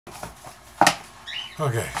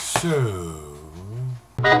Okay, so...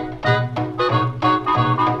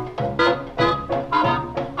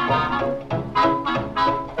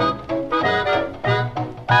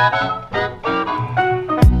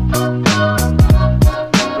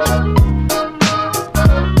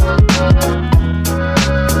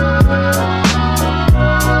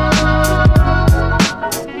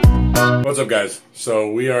 What's up, guys?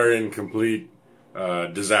 So we are in complete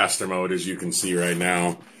disaster mode, as you can see right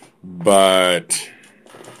now. But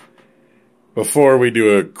before we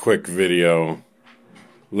do a quick video,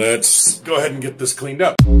 let's go ahead and get this cleaned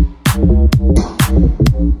up.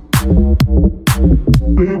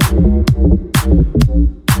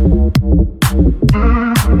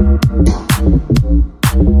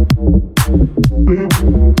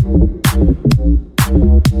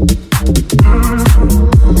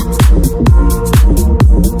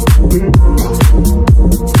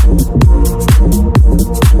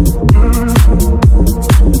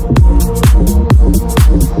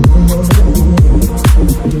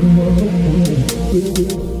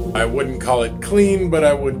 I wouldn't call it clean, but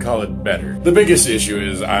I would call it better. The biggest issue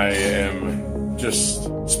is I am just,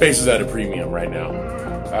 space is at a premium right now.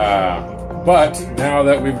 But now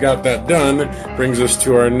that we've got that done, brings us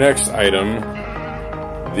to our next item,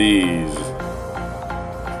 these.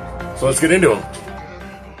 So let's get into them.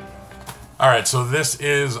 Alright, so this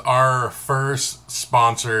is our first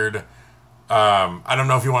sponsored, I don't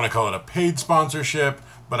know if you want to call it a paid sponsorship,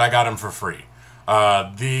 but I got them for free.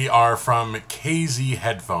 They are from KZ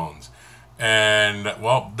Headphones. And,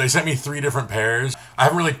 well, they sent me 3 different pairs. I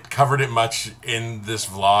haven't really covered it much in this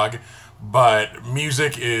vlog, but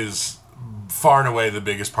music is far and away the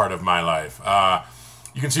biggest part of my life.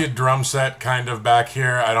 You can see a drum set kind of back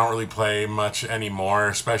here. I don't really play much anymore,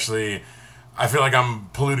 especially I feel like I'm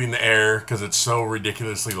polluting the air because it's so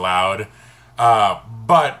ridiculously loud.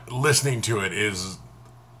 But listening to it is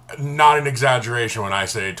not an exaggeration when I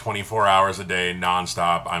say 24 hours a day,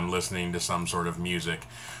 nonstop, I'm listening to some sort of music.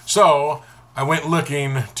 So I went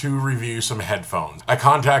looking to review some headphones. I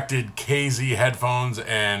contacted KZ Headphones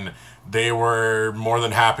and they were more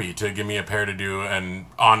than happy to give me a pair to do an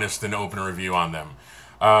honest and open review on them.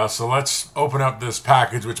 So let's open up this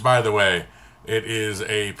package, which, by the way, it is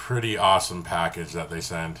a pretty awesome package that they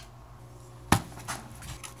sent.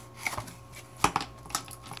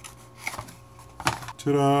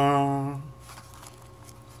 Ta-da!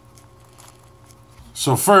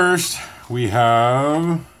 So first, we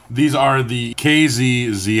have, these are the KZ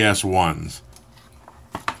ZS1s.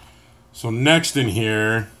 So next in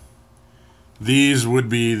here, these would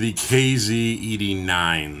be the KZ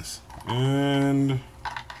ED9s. And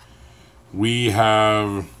we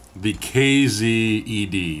have the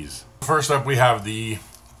KZ EDs. First up, we have the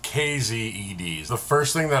KZ EDs. The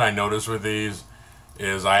first thing that I noticed with these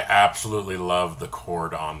is I absolutely love the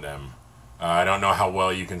cord on them. I don't know how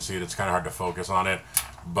well you can see it. It's kind of hard to focus on it.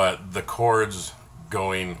 But the cords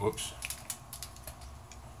going... Whoops.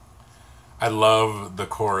 I love the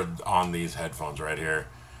cord on these headphones right here.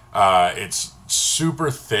 It's super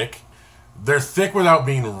thick. They're thick without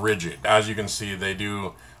being rigid. As you can see, they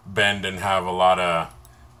do bend and have a lot of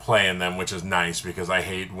play in them, which is nice because I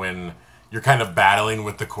hate when you're kind of battling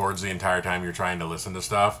with the cords the entire time you're trying to listen to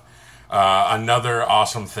stuff. Another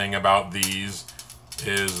awesome thing about these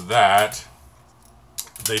is that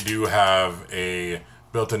they do have a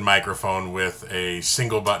built-in microphone with a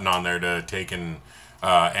single button on there to take and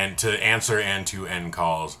to answer and to end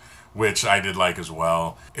calls, which I did like as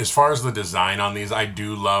well. As far as the design on these, I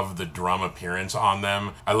do love the drum appearance on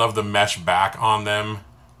them. I love the mesh back on them,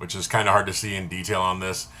 which is kind of hard to see in detail on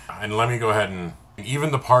this. And let me go ahead and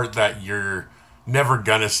even the part that you're never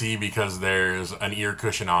gonna see because there's an ear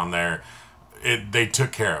cushion on there, they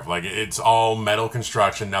took care of. Like, it's all metal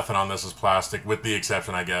construction, nothing on this is plastic, with the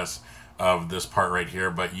exception, I guess, of this part right here,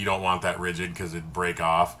 but you don't want that rigid because it'd break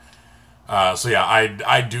off. So yeah,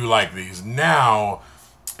 I do like these. Now,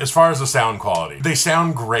 as far as the sound quality, they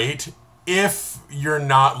sound great if you're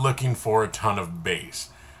not looking for a ton of bass.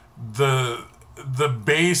 The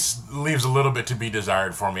bass leaves a little bit to be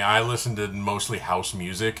desired for me. I listen to mostly house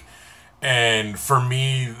music, and for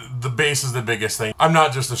me, the bass is the biggest thing. I'm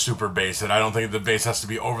not just a super bass head. I don't think the bass has to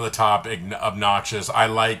be over the top, obnoxious. I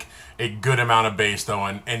like a good amount of bass, though,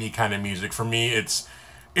 in any kind of music. For me, it's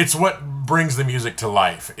what brings the music to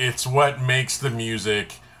life. It's what makes the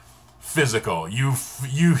music physical. You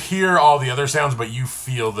hear all the other sounds, but you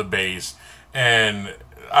feel the bass. And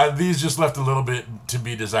these just left a little bit to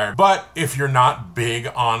be desired. But if you're not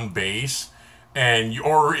big on bass,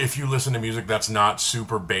 or if you listen to music that's not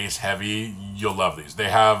super bass heavy, you'll love these. They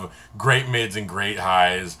have great mids and great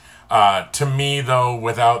highs. To me, though,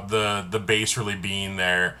 without the bass really being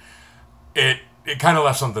there, it kind of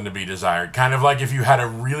left something to be desired. Kind of like if you had a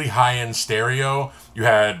really high-end stereo, you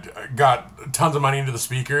had got tons of money into the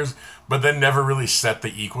speakers, but then never really set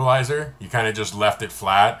the equalizer. You kind of just left it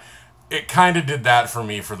flat. It kind of did that for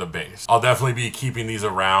me for the bass. I'll definitely be keeping these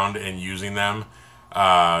around and using them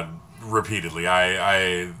repeatedly.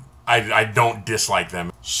 I don't dislike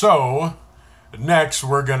them. So next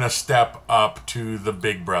we're gonna step up to the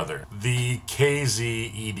big brother, the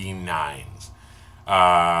KZ-ED9s.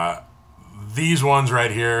 These ones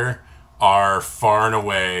right here are far and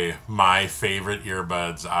away my favorite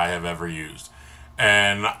earbuds I have ever used.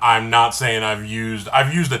 And I'm not saying I've used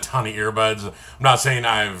a ton of earbuds. I'm not saying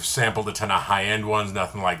I've sampled a ton of high-end ones,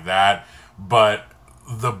 nothing like that. But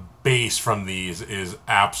the bass from these is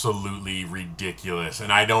absolutely ridiculous.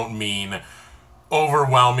 And I don't mean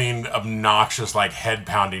overwhelming, obnoxious, like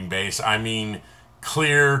head-pounding bass. I mean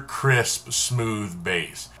clear, crisp, smooth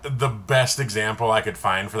bass. The best example I could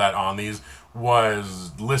find for that on these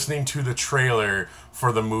was listening to the trailer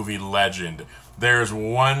for the movie Legend. There's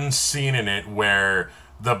one scene in it where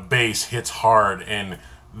the bass hits hard, and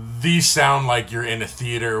these sound like you're in a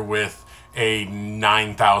theater with a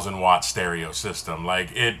 9,000 watt stereo system. Like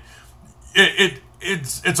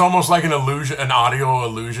it's almost like an illusion, an audio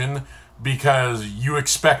illusion, because you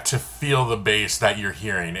expect to feel the bass that you're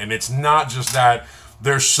hearing. And it's not just that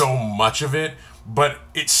there's so much of it, but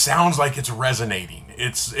it sounds like it's resonating.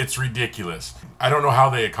 It's ridiculous. I don't know how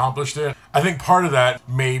they accomplished it. I think part of that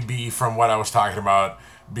may be from what I was talking about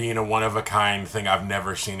being a one-of-a-kind thing I've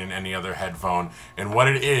never seen in any other headphone. And what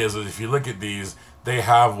it is if you look at these, they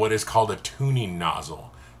have what is called a tuning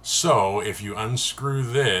nozzle. So if you unscrew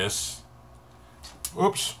this,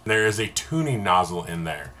 oops, there is a tuning nozzle in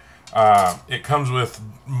there. It comes with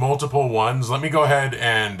multiple ones. Let me go ahead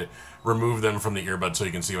and remove them from the earbud so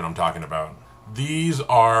you can see what I'm talking about. These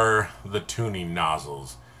are the tuning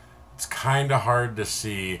nozzles. It's kind of hard to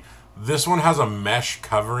see. This one has a mesh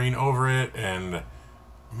covering over it, and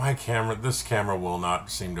this camera will not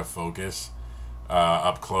seem to focus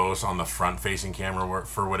up close on the front-facing camera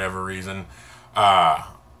for whatever reason.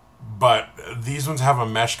 But these ones have a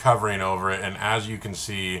mesh covering over it, and as you can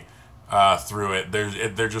see through it,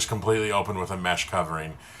 they're just completely open with a mesh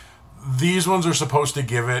covering. These ones are supposed to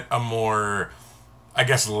give it a more, I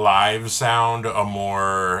guess, live sound, a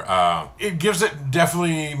more, it gives it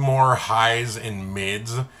definitely more highs and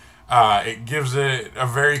mids. It gives it a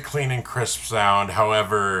very clean and crisp sound.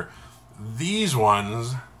 However, these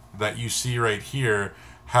ones that you see right here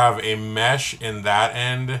have a mesh in that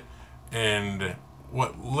end and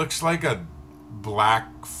what looks like a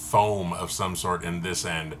black foam of some sort in this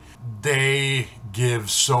end. They give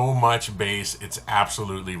so much bass, it's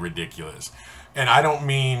absolutely ridiculous. And I don't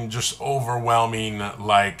mean just overwhelming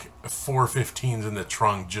like 415s in the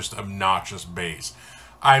trunk, just obnoxious bass.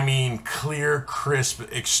 I mean clear, crisp,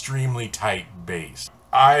 extremely tight bass.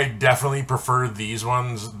 I definitely prefer these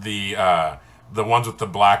ones, the ones with the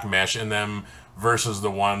black mesh in them versus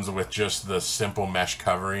the ones with just the simple mesh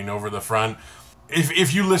covering over the front.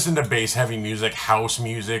 If you listen to bass heavy music, house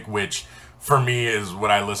music, which for me is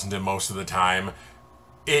what I listen to most of the time,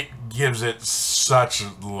 it gives it such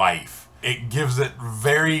life. It gives it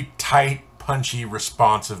very tight, punchy,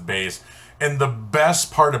 responsive bass. And the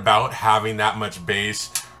best part about having that much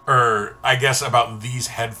bass, or I guess about these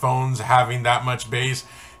headphones having that much bass,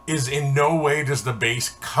 is in no way does the bass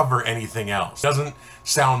cover anything else. It doesn't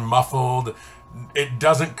sound muffled. It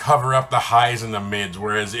doesn't cover up the highs and the mids.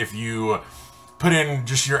 Whereas if you put in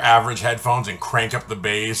just your average headphones and crank up the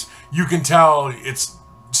bass, you can tell it's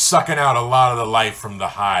sucking out a lot of the life from the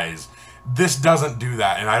highs. This doesn't do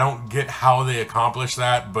that, and I don't get how they accomplish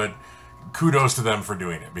that, but kudos to them for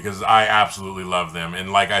doing it, because I absolutely love them.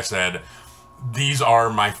 And like I said, these are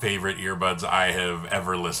my favorite earbuds I have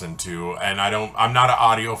ever listened to. And I'm not an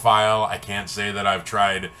audiophile. I can't say that I've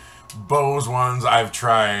tried Bose ones. I've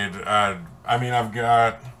tried, I've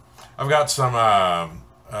got some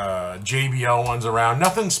JBL ones around.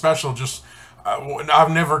 Nothing special, just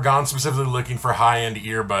I've never gone specifically looking for high-end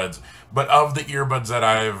earbuds, but of the earbuds that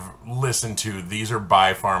I've listened to, these are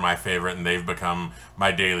by far my favorite, and they've become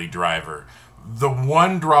my daily driver. The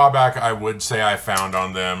one drawback I would say I found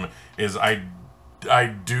on them is I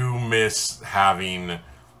do miss having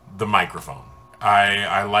the microphone.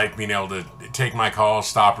 I like being able to take my calls,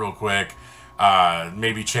 stop real quick,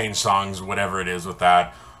 maybe change songs, whatever it is with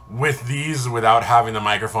that. With these, without having the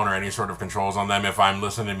microphone or any sort of controls on them, if I'm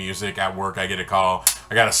listening to music at work, I get a call,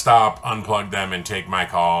 I gotta stop, unplug them, and take my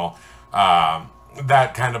call.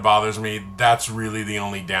 That kind of bothers me. That's really the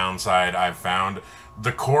only downside I've found.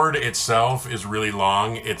 The cord itself is really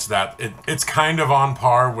long. It's kind of on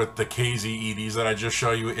par with the KZ-EDs that I just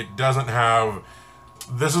showed you. It doesn't have,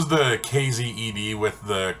 this is the KZ-ED with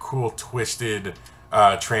the cool twisted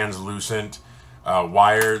translucent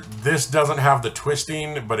wire. This doesn't have the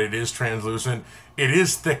twisting, but it is translucent. It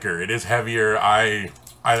is thicker. It is heavier. I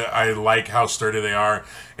like how sturdy they are,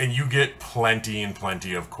 and you get plenty and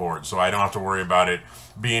plenty of cord, so I don't have to worry about it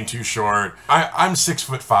being too short. I'm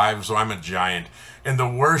 6'5", so I'm a giant. And the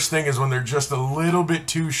worst thing is when they're just a little bit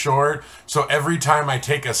too short. So every time I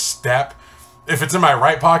take a step, if it's in my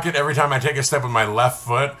right pocket, every time I take a step with my left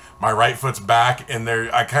foot, my right foot's back, and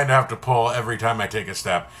I kind of have to pull every time I take a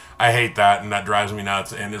step. I hate that, and that drives me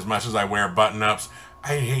nuts. And as much as I wear button-ups,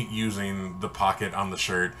 I hate using the pocket on the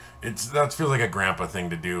shirt. That feels like a grandpa thing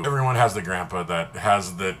to do. Everyone has the grandpa that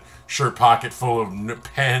has the shirt pocket full of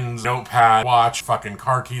pens, notepad, watch, fucking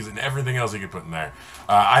car keys, and everything else you could put in there.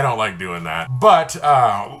 I don't like doing that. But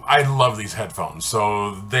I love these headphones.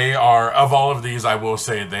 So they are, of all of these, I will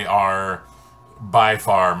say they are by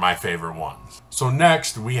far my favorite ones. So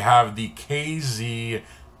next we have the KZ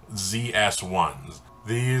ZS1s.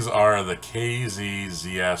 These are the KZ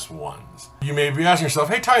ZS1s. You may be asking yourself,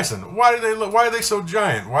 hey Tyson, why are they so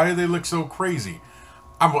giant? Why do they look so crazy?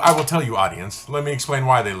 I will tell you, audience. Let me explain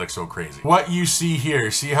why they look so crazy. What you see here,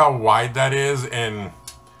 see how wide that is? And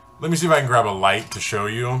let me see if I can grab a light to show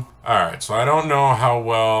you. All right, so I don't know how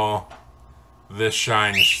well this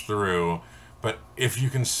shines through, but if you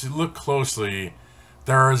can look closely,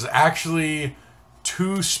 there is actually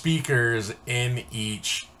 2 speakers in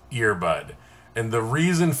each earbud. And the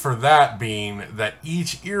reason for that being that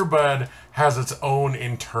each earbud has its own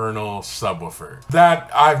internal subwoofer. That,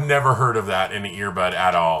 I've never heard of that in an earbud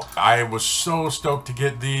at all. I was so stoked to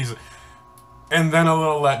get these, and then a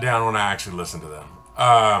little let down when I actually listened to them.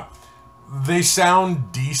 They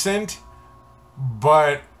sound decent,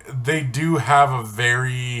 but they do have a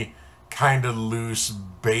very kind of loose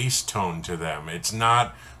bass tone to them. It's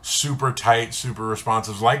not super tight, super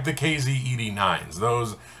responsive, like the KZ-ED9s.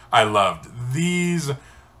 Those I loved. These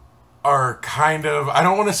are kind of, I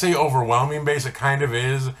don't want to say overwhelming bass, it kind of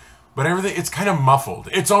is, but everything, it's kind of muffled.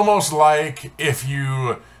 It's almost like if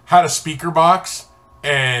you had a speaker box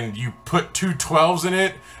and you put 2 12s in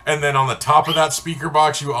it, and then on the top of that speaker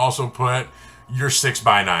box you also put your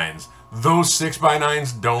 6x9s. Those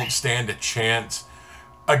 6x9s don't stand a chance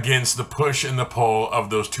against the push and the pull of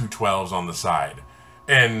those 2 12s on the side.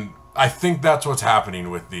 And I think that's what's happening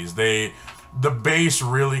with these. The bass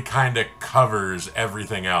really kind of covers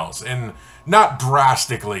everything else, and not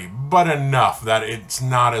drastically, but enough that it's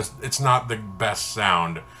not the best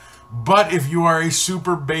sound. But if you are a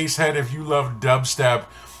super bass head, if you love dubstep,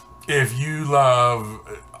 if you love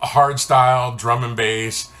hardstyle drum and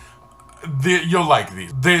bass, you'll like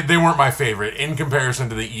these. They weren't my favorite in comparison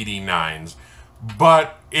to the ED9s,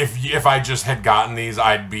 but if I just had gotten these,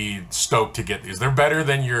 I'd be stoked to get these. They're better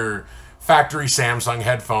than your factory Samsung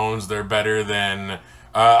headphones. They're better than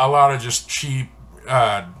a lot of just cheap,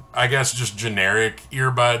 I guess just generic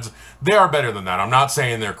earbuds. They are better than that. I'm not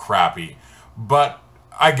saying they're crappy, but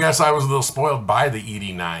I guess I was a little spoiled by the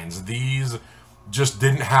ED9s. These just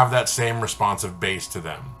didn't have that same responsive bass to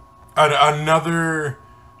them.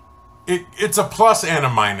 It's a plus and a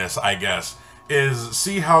minus, I guess, is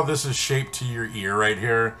see how this is shaped to your ear right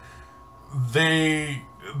here.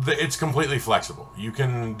 It's completely flexible. You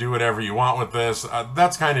can do whatever you want with this.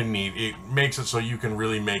 That's kind of neat. It makes it so you can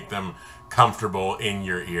really make them comfortable in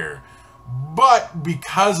your ear. But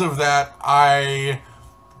because of that, I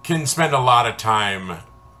can spend a lot of time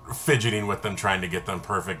fidgeting with them, trying to get them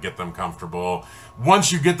perfect, get them comfortable.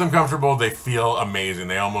 Once you get them comfortable, they feel amazing.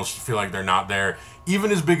 They almost feel like they're not there,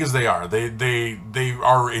 even as big as they are. They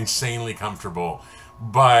are insanely comfortable.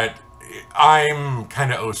 But I'm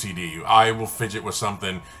kind of OCD. I will fidget with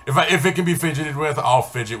something. If it can be fidgeted with, I'll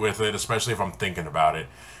fidget with it, especially if I'm thinking about it.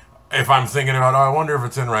 If I'm thinking about, oh, I wonder if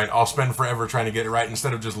it's in right, I'll spend forever trying to get it right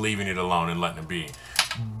instead of just leaving it alone and letting it be.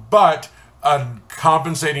 But a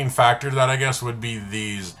compensating factor that I guess would be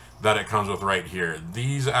these that it comes with right here.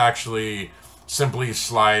 These actually simply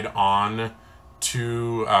slide on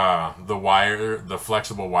to the wire, the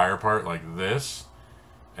flexible wire part like this.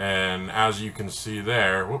 And as you can see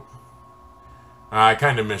there, whoop, I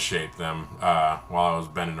kind of misshaped them while I was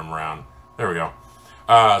bending them around. There we go.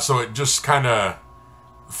 So it just kind of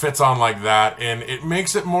fits on like that, and it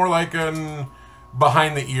makes it more like an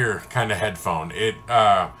behind the ear kind of headphone.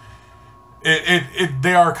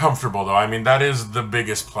 They are comfortable though. I mean, that is the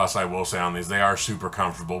biggest plus I will say on these. They are super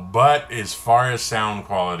comfortable, but as far as sound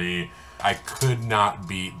quality, I could not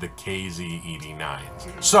beat the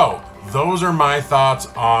KZ-ED9s. So those are my thoughts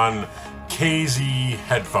on KZ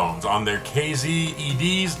headphones, on their KZ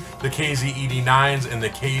EDs, the KZ ED9s, and the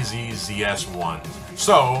KZ ZS1s.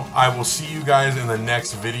 So I will see you guys in the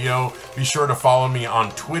next video. Be sure to follow me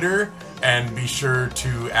on Twitter and be sure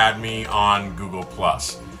to add me on Google+.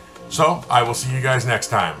 So I will see you guys next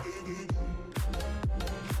time.